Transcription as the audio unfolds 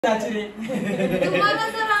तुम्हाला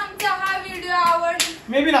जर आमचा हा व्हिडिओ आवडला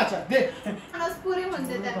मी बी नाचा दे पुरी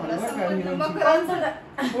म्हणते त्यांना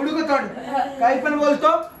काही पण बोलतो.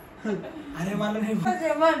 अरे मला नाही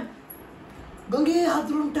जेवण गंगे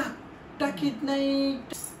हातरून टाकीत नाही.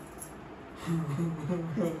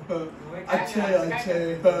 अच्छा अच्छा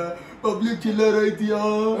पब्लिक चिल्लर आहे ती.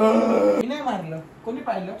 मी नाही मारलं. कोणी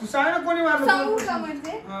पाहिलं तू सांग ना कोणी मारलं. सांगू का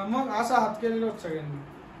म्हणजे मग असा हात केलेला होता सगळ्यांनी.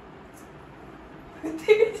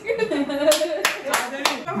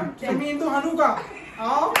 मेंदू हाणू का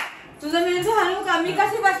तुझा मेंदू हाणू का. मी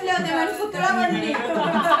कशी बसले होते माझी पुतळा बनली.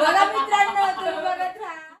 बघा मित्रांनो तुम्ही बघत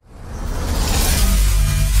राहा.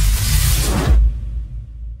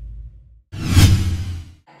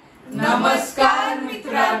 नमस्कार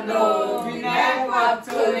मित्रांनो, विनायक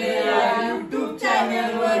वाचोरे या YouTube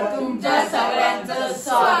चॅनलवर तुमच्या सगळ्यांचं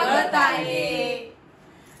स्वागत आहे.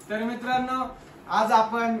 तर मित्रांनो आज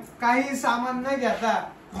आपण काही सामान न घेता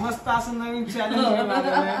मस्त असं नवीन चॅलेंज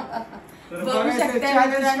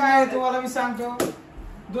चॅलेंज काय आहे तुम्हाला मी सांगतो.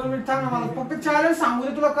 2 मिनिट थांब ना मला फक्त चॅलेंज सांगू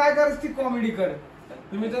दे. तुला काय करायचं ती कॉमेडी कर.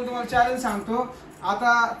 मी तर तुम्हाला चॅलेंज सांगतो.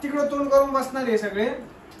 आता तिकडं तोंड करून बसणार आहे सगळे.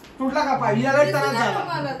 तुटला का पाय याला त्रास झाला.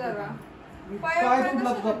 पाय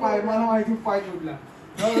तुटला तुझा पाय मला माहिती पाय तुटला.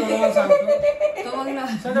 सांगतो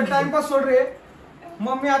सगळं टाइमपास सोड रे.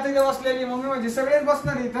 मम्मी आता इथे बसलेली. मम्मी म्हणजे सगळेच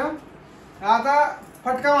बसणार इथं. आता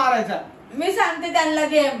फटका मारायचा. मी सांगते त्यांना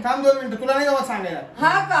गेम. थांब 2 मिनिटं तुला नाही जवळ सांगायला.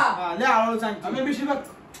 हा का लय हळूहळू सांगतो. आम्ही बिशी बघ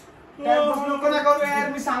नको ना करू यार.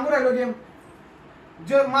 मी सांगू राहिलो गेम.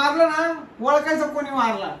 जे मारलं ना ओळखायचं कोणी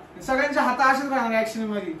मारला. सगळ्यांच्या हात असेच राहणार ऍक्शन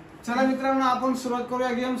मध्ये. चला मित्रांनो आपण सुरुवात करूया.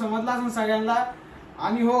 गेम समजला असेल सगळ्यांना.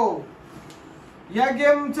 आणि हो या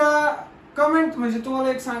गेमचा कमेंट म्हणजे तुम्हाला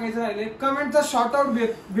एक सांगायचं राहिले. कमेंटचा शॉर्ट आउट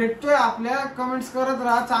भेटतोय आपल्या. कमेंट्स करत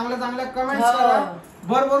राहा. चांगल्या चांगल्या कमेंट्स करा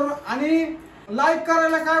बरोबर. आणि लाईक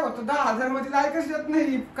करायला काय होतं 10,000 मध्ये लाईकच येत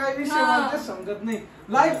नाही. काही विषय मला समजत नाही.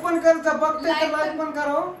 लाईक पण करता बघते लाईक पण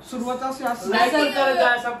करा. सुरुवात अशी सरप्राईज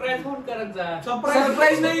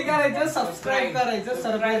नाही करायचं. सबस्क्राईब करायचं.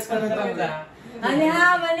 सरप्राईज करायचं. आणि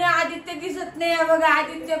हा म्हणे आदित्य दिसत नाही. बघा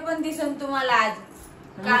आदित्य पण दिसन तुम्हाला आज.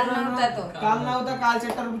 काल नव्हता तो. काल नव्हता. कालच्या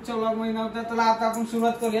टरबूजच्या व्लॉग मध्ये नव्हता. तर आता आपण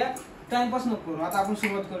सुरुवात करूया. टाइमपास नको करू. आता आपण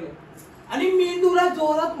सुरुवात करूया. आणि मेंदूला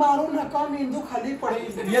जोरात मारू नका. मेंदू खाली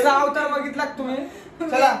पडेल. याचा अवतार बघितला तुम्ही.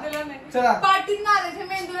 चला चला पाठीत मारायचं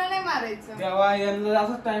मेंदूला नाही मारायचं. तेव्हा यांना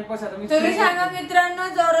असं टाइमपास आता. तरी सांगा मित्रांनो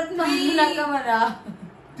जोरात मारू नका मला.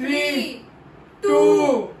 3,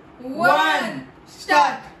 2, 1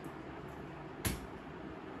 स्टार्ट.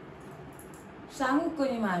 सांगू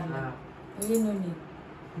कोणी मारलं. विनोनी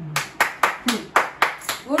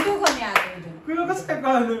उठू कोणी आलं. कसं काय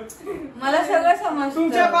कळलं. मला सगळं समजतं.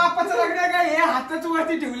 तुमच्या बापाचं लग्न काय हे हाताच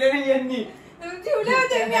वरती ठेवले नाही यांनी. ठेवले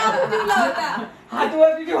होते मी. आपण ठेवला होता. हात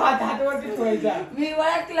वरती ठेव. हात वरती ठेवायचा. मी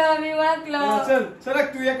ओळखलं. चल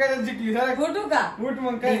सरक तू एखाद्या जिंकली. सरक उठू का. उठ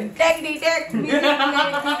मग काय टॅक डी टॅक.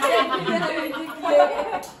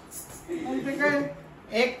 काय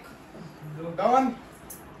 1 2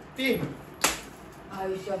 3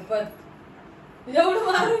 आयुष्यपत एवढं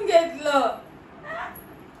मारून घेतलं.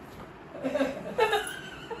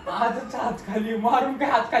 आजच हात खाली मारून काय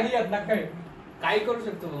हात खाली येत ना काय. काय करू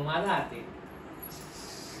शकतो माझा हात आहे.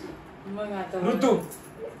 मग आता ऋतू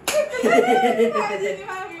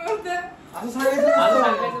असं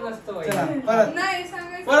सांगायचं नसतं. चला परत नाही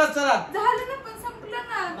सांगायचं. परत चला झालं ना पण संपलं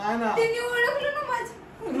ना. नाही ना त्यांनी ओळखलं ना माझं.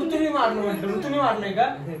 ऋतूने मारलं म्हटलं. ऋतूने मारलंय का.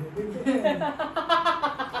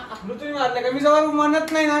 ऋतूने मारलंय का. मी जवळ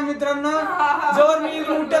म्हणत नाही ना मित्रांनो. जवळ मी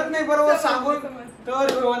उठत नाही बरोबर सांगून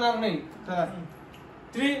तर होणार नाही. चला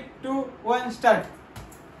 3, 2, 1 स्टार्ट.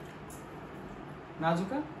 नाजू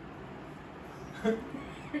का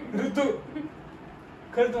ऋतू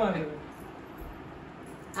खरंच मारलं.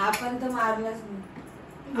 आपण तर मारलंच नाही.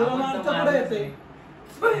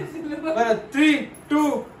 बरं 3,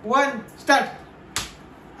 2, 1 स्टार्ट.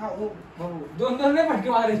 दोन नाही फटके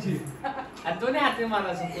मारायची. दोन्ही हाते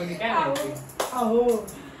मारायचं कोणी काय माहिती.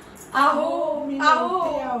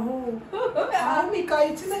 मी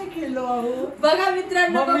काहीच नाही केलं. अहो बघा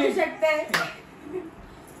मित्रांनो बघू शकताय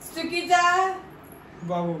चुकीचा.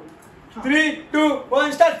 बाबू 3, 2,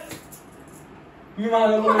 1 स्टार्ट. मी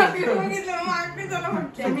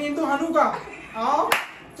मेंदू हाणू का.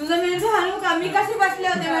 तुझा मेंदू हाणू का. मी कशी बसले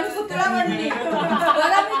होते माझी पुतळा बनली.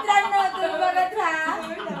 बघा मित्रांनो तुम्ही बघत राहा.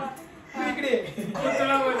 इकडे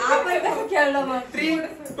आपण कसं खेळलो मग. 3,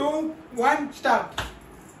 2, 1 स्टार्ट.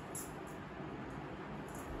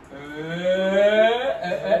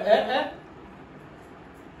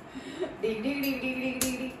 डिग डिग डिग डिग डिग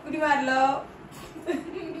डिग डिग कुणी मारलं.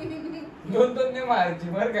 2 नाही मारायची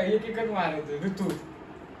बरं का. एक एकच मारायचं. ऋतू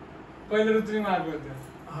पहिलं ऋतूने मारलं होतं.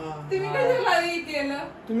 तुम्ही कशाला हे केलं?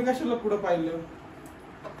 तुम्ही कशाला पुढे पाहिलं?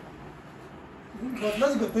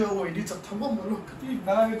 बदलाच घेतोय वहिनीचा. थांबा मला किती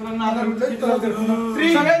बघा मित्रांनो, आता ऋतू किती लवकर होतो.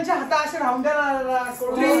 सगळ्यांच्या हाता असे राहून द्या ना.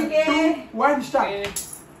 3, 2, 1 स्टार्ट.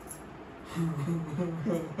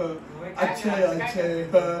 अच्छा अच्छा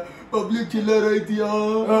पब्लिक चिल्लर आहे ती.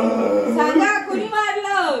 सांगा कोणी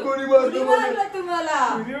मारलं? कोणी मारलं? कोणी मारलं तुम्हाला?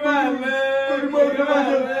 कुणी मारलं? कोणी मारलं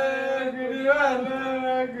माझं? कुणी मारलं?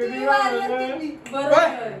 तुम्ही मारलं तुम्ही. बरोबर.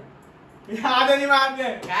 आदनी मारले.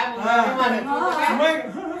 काय हा. बोलतो? मग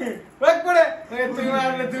बघ पुढे. तुम्ही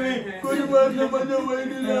मारलं तुम्ही. कोणी मारलं माझ्या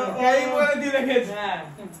वहिनीला? काही बोलत नाही लगेच.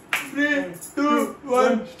 3, 2,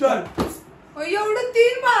 1 स्टार्ट. एवढं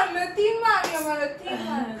 3 मारलं मला. 3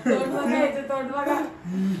 मारलं. तोंड बघायचं, तोंड बघा.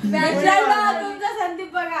 बॅचला तुमचा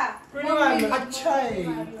संदीप बघा. कोणी मारलं? अच्छा आहे.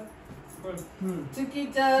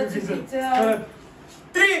 चुकीचं.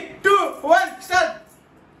 3, 2, 1 स्टार्ट.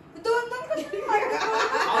 दोन कशी मारलं?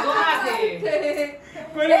 अजून आहे. कोणी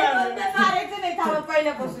हे मारलं? दोन मारायचं नाही थांबा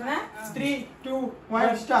पहिल्यापासून. हा 3, 2,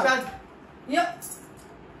 1 स्टार्ट. यप.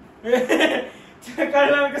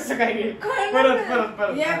 कळलं कसं काय? परत.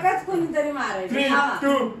 एकच कोणीतरी मारायचं. 3, थांबा.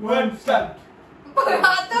 2, 1 स्टार्ट.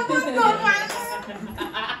 आता पण दोन मारलं.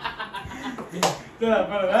 चला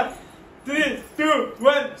परत. 3, 2,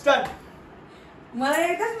 1 स्टार्ट. मला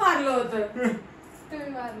एकच मारलं होतं. तुम्ही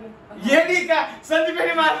मारलं. येडी का?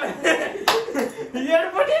 संदीपने मारलं.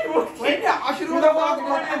 येडपटी. वहिनी आशीर्वाद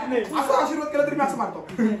येत नाही. असं आशीर्वाद केला तरी मी असं मारतो.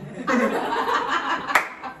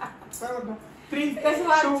 3, कसं 2,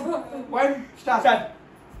 मारतो? 1 स्टार्ट.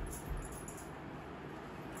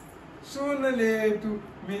 सुन ले तू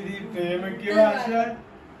मेरी प्रेम की भाषा.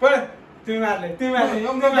 पण तुम्ही मारले.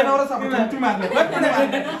 जनावरच सांगतो. तुम्ही मारले. बघ पुढे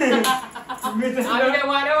मारले. आम्ही काय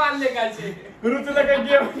मारे मारले कालचे. ऋतूला काही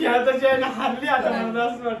गेम घ्यायचा ज्याला हारली आता मला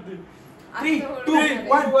असं वाटते. 3, 2,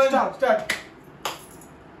 1 स्टार्ट.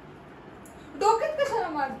 डोक्यात कशाला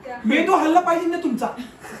मारत्या? मेंदू हल्ला पाहिजे ना तुमचा.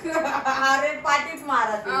 अरे पाठीत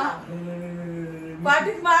मारा तिला.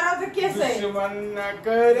 पाठीत मारायचं केस आहे. दुश्मन न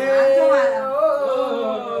करे.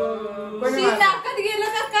 कोणी शी मारलं? नाकात गेलं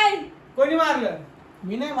का काय? कोणी मारलं?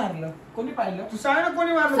 मी नाही मारलं. कोणी पाहिलं? तू सांग ना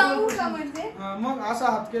कोणी सांगू मारलं? का म्हणजे? हा, मग असा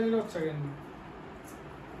हात केलेला होता सगळ्यांनी.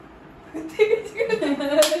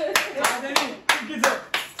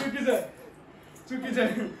 चुकीचं.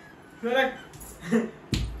 जरा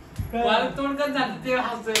मला तोंड कसं झालं ते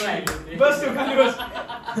हसून राहिले. बस तू खाली बस.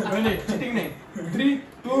 चिटिंग नाही. 3,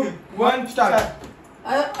 2, 1 स्टार्ट.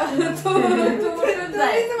 तू उठून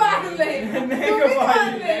जाईल. मारलंय. नाही का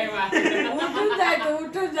पाहिजे? नाही मारले.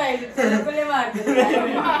 उठून जाईल. तुला मारते.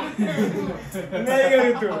 नाही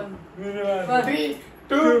करू तू. 3,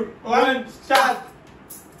 2, 1 स्टार्ट.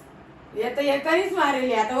 येतं एकानेच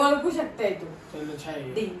मारेल. आता ओळखू शकताय तू. चलो छाई.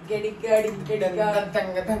 डिंके डिंके डिंके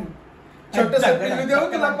डिंके. छोटस पिल्लू देऊ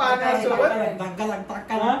तुला पाण्यासोबत.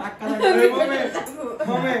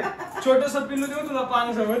 मम्मी छोटस पिल्लू देऊ तुला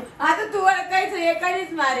पाण्यासोबत. आता तू ओळखायचं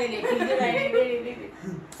एकानेच मारेल.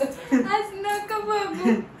 आज नको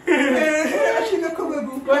बघू. अशी नको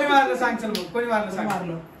बघू. कोणी मारलं सांग चल मग. कोणी मारलं सांग.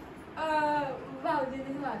 मारलं.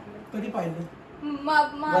 भाऊजीने मारलं. कधी पाहिलं?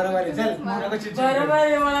 बरोबर आहे. चल नको चिडचिड करू. बरोबर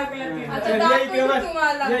आहे. ओळखलं ती. चल, ये इकडे बस.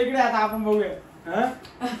 ये इकडे आता आपण बघूया. हा?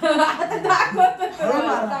 आता दाखवतो हळू तुला.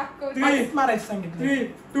 मारा. दाखवतो. पाठीत मारायचं सांगितलं. 3,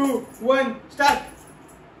 2, 1 स्टार्ट.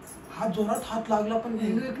 हा जोरात हात लागला पण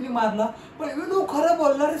वेगळी मारला. पण वेगळं खरं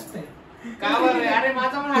बोलणारच नाही. का बरं? अरे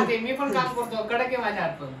माझा पण हात आहे. मी पण काम करतो. कडक आहे माझ्या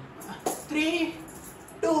हात पण. 3,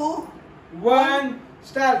 2 1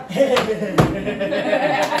 स्टार्ट.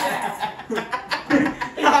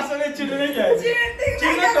 असं नाही चिडू नाही घ्यायचं.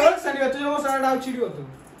 चिडू कर सांगा तुझ्या सगळा डाव चिडी होतो.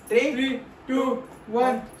 3, 2,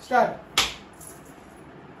 1 स्टार्ट.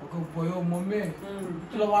 अगं बयो मम्मी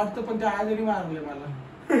तुला वाटतं पण त्या आजारी मारले मला.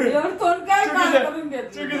 एवढं तोंड काय काळ करून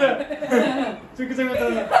घेतलं? चुकीचं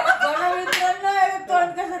मित्रांनो. बघा मित्रांनो, हे तोंड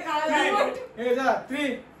कसं काळ लागलं. हे जा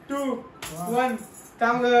 3, 2, 1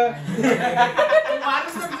 थांब ग.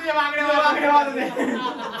 मारूच नको तुझ्या मागण्या वाजत आहे.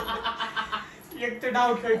 एक तर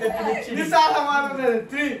डाव खेळते दिसायला मारत.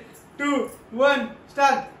 3, 2, 1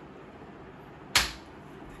 स्टार्ट.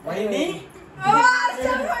 वहिनी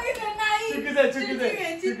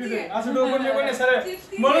चुकीचं असं डोकं बिकं सरळ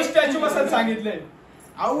म्हणून स्टॅच्यू बसायला सांगितलंय.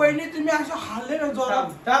 अहो वहिनी तुम्ही असं हालले ना जोरात.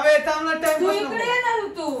 थांब थांब ना तू इकडे येणार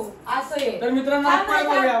तू असं आहे. तर मित्रांनो थांब, काय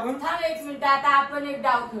बघूया आपण. थांब 1 मिनिट. आता आपण एक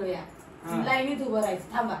डाव खेळूया. लाईनीत उभं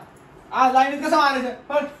राहायचं. थांबा. आज लाईनीत कसं मारायचं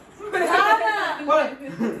पण थांब ना.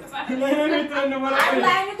 मित्रांनो मला आणि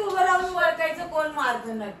लाईनीत उभं राहून ओळखायचं कोण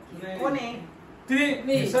मारतं नक्की. कोण आहे?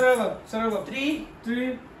 3 सरळ बघ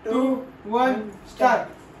 3, 2, 1 स्टार्ट.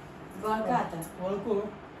 बघा आता. ओळखू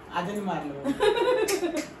आजारी मारलं.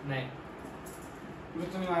 नाही.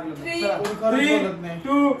 ऋतूने मारलं. Three. चला, कोण खरंच 3, बोलत नाही.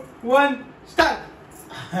 2, 1 स्टार्ट.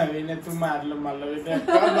 विनय तू मारलं मला विनय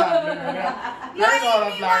का मारलं विनय? लय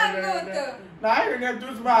जोरात मी लागलं मारलं विनय. होतं. नाही विनय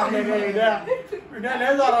तूच मारलं रे विनय. विनय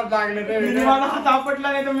लय जोरात लागले रे तिने विनय. मला हात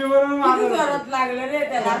आपटला नाही तर मी बरोबर किती मारलं. जोरात लागलं रे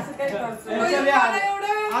त्याला असं काय करतो ए, चल या.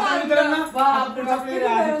 आता मित्रांनो आता बाप पुढचा रे, player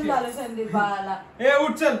आहे करून आदित्य. झालं संदीप बाळाला. ए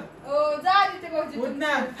उठ चल. जा आदित्य भाऊजी उठ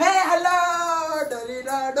ना. हे हॅलो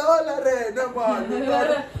डोलीला डोल रे न मारू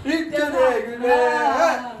रे. इच्छ रे विनय.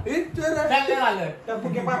 इच्छ रे. चाललं झालं. त्या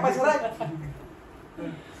फुके पापा सरा.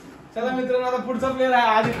 चला मित्रांनो आता पुढचा प्लेअर आहे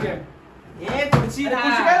आदित्य. ए खुर्ची अरे, ना.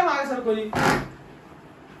 खुर्ची काय मागे सरकवली.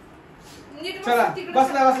 नीट चला बस तिकडे.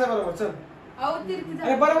 बसला बरोबर चल. अहो तिरकी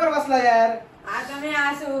अरे जा. बरोबर बसला यार. आता मी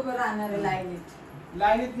असं उभं राहणार आहे लाईनीत.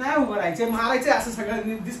 लाईनीत नाही उभं राहायचे मारायचे असं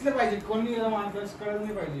सगळं दिसलं पाहिजे कोणी मारलं कळत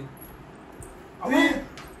नाही पाहिजे. 3,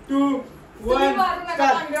 2, तुम्ही 1 मारू नका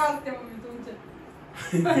स्टार्ट. चांगले वागते मम्मी तुमचे.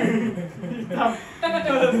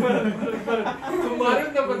 तू मारून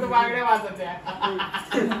नको तू बांगड्या वाजवत्या.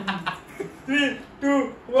 3, 2,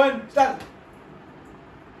 1 स्टार्ट.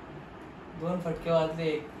 2 फटके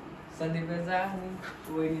वाजले. संदीपचा आणि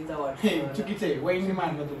वहिनीचा वाट. चुकीचं आहे वहिनी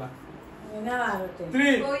मारलं तुला. मी नाही मारत आहे.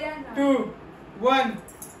 3, हो, या ना. 2, 1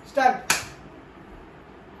 स्टार्ट.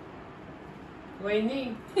 वहिनी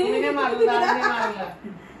तुम्ही नाही मारलं दादाने मारलं.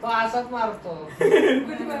 तो असाच मारतो.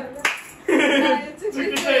 कुणी मारलं? नाही,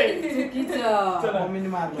 चुकीचं आहे. चुकीचं. चला. मम्मीने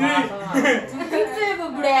तो मारलं. असं मारतो. चुकीचं आहे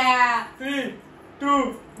बुबड्या. 3, 2,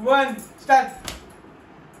 1 स्टार्ट.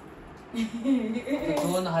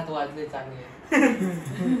 2 हात वाजले चांगले.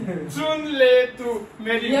 सुन ले तू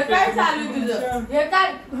मेरी हे काय चालू आहे तुझं? हे काय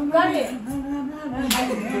काय आहे?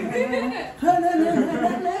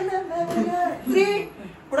 3,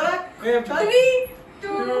 पुढं. 3,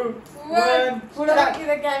 2, 1 पुढं बाकी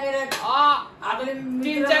रे कॅमेऱ्यात. आपले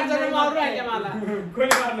 3-4 जण मारून राहिले मला.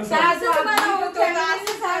 कोणी मारलं सांग. असं तुम्हाला होतं,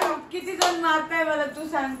 कॅमेऱ्याने सांग, किती जण मारताय मला तू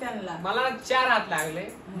सांग त्यांना. मला 4 हात लागले.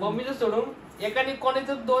 मम्मीचं सोडून एकाने कोणीच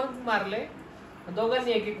 2 मारले.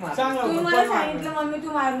 दोघांनी 1-1 मारले. चांगलं तू होतं. मला कोणी सांगितलं मारलं? मम्मी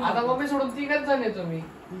तू मारू आता नको. मम्मी सोडून 3 जण येतो मी.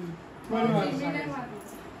 कोणी मी मारलं? नाही मारलं.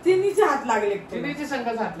 तिन्हीचे हात लागले तुला. तिन्हीची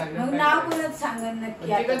संघच हात लागले. मग नाव कोणाच सांगा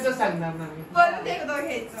नक्की आता. तिघांचं सांगणार ना मी. परत एकदा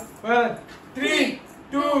घ्यायचं. बरं. 3,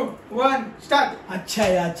 2, 1 स्टार्ट. अच्छा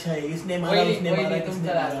है अच्छा है इसने मारा वहिनी उसने मारा वहिनी इसने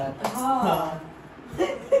तुमचा मारा. लागला. हा.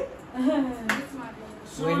 मीच मारलं.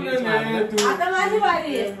 सुन वहिनीच ले मारलं. तू आता माझी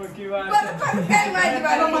बारी आहे. की बात. परत काय माझी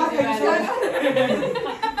बारी.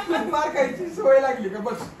 मार खायची सवय लागली का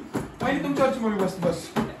बस. पहिली तुमच्यावरची मम्मी बस बस.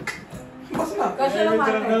 बस ना. कशाला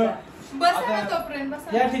मार खायचा? बसा ना तोपर्यंत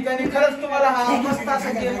बसा. या ठिकाणी खरंच तुम्हाला हा मस्त असा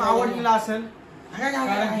गेम आवडलेला असेल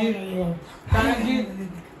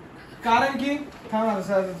कारण की थांब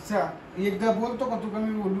आता एकदा बोलतो का तू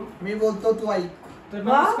कमी बोलू. मी बोलतो तू ऐक. तर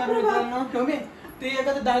नमस्कार मित्रांनो. ठेवमे ते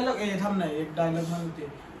एखादं डायलॉग थांब ना एक डायलॉग म्हणते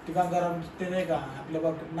ते का गरम ते नाही का आपल्या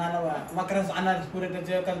बघ नाना मकरांस अनाज पुरे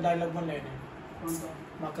त्याचे एखादं डायलॉग म्हणलंय नाही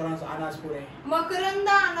मकरांस अनाज पुरे. मकरंद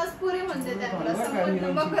अनसपुरे म्हणते त्याला. बरं का, संबंध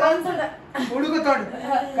मकरंद. बोलू का थोड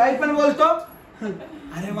काही पण बोलतो.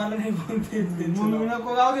 अरे मला नाही बोलते येत ते. बोलू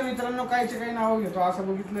नको जाऊ दे मित्रांनो काहीचे काही नाव घेतो असं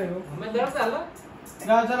बघितलंय हो. मग दर झालं.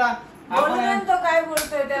 जाऊ चला बोलू आपण ना तो काय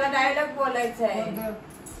बोलतोय त्याला डायलॉग बोलायचा आहे.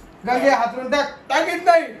 गगे हातरून टाकीत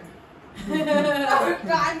नाही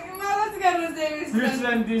काय मलाच गरज आहे विसरून.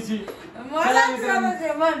 विश्रांतीची. मलाच गरज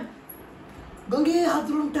आहे म्हण. गंगे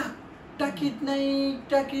हातरून टाक टाकीत नाही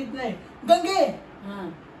गंगे हा,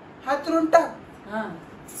 हातरून टाक. हा.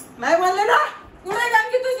 नाही म्हणले ना कुठे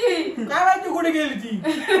गंगी तुझी? काय माहिती कुठे गेली ती.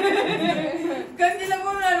 गंगीला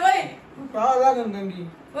बोलणार वय पाहावं लागेल गंगी.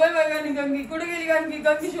 वय वय गंगी गंगी कुठे गेली गंगी?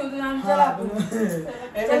 गंगी शोधून आमच्याला आपण.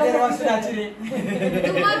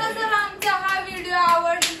 तुम्हाला जर आमचा हा व्हिडिओ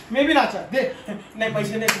आवडला मे बी नाचा दे. नाही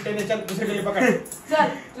पैसे नाही कुठे नाही चल दुसरीकडे पकड. चल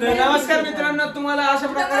तर नमस्कार मित्रांनो तुम्हाला अशा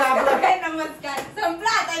प्रकारे आपला काय नमस्कार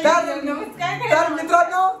संपला आता तर व्हिडिओ. नमस्कार काय तर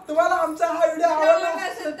मित्रांनो तुम्हाला आमचा हा व्हिडिओ आवडला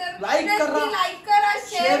असेल तर लाईक करा, लाईक करा,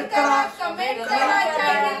 शेअर शेअर करा, करा, कमेंट करा,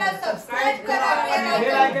 चॅनलला सबस्क्राईब करा,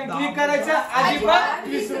 बेल आयकॉन क्लिक करायचं अजिबात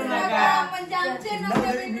विसरू नका. म्हणजे आमचे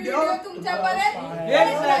नवीन व्हिडिओ तुमच्यापर्यंत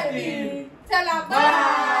येत राहतील. चला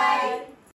बाय.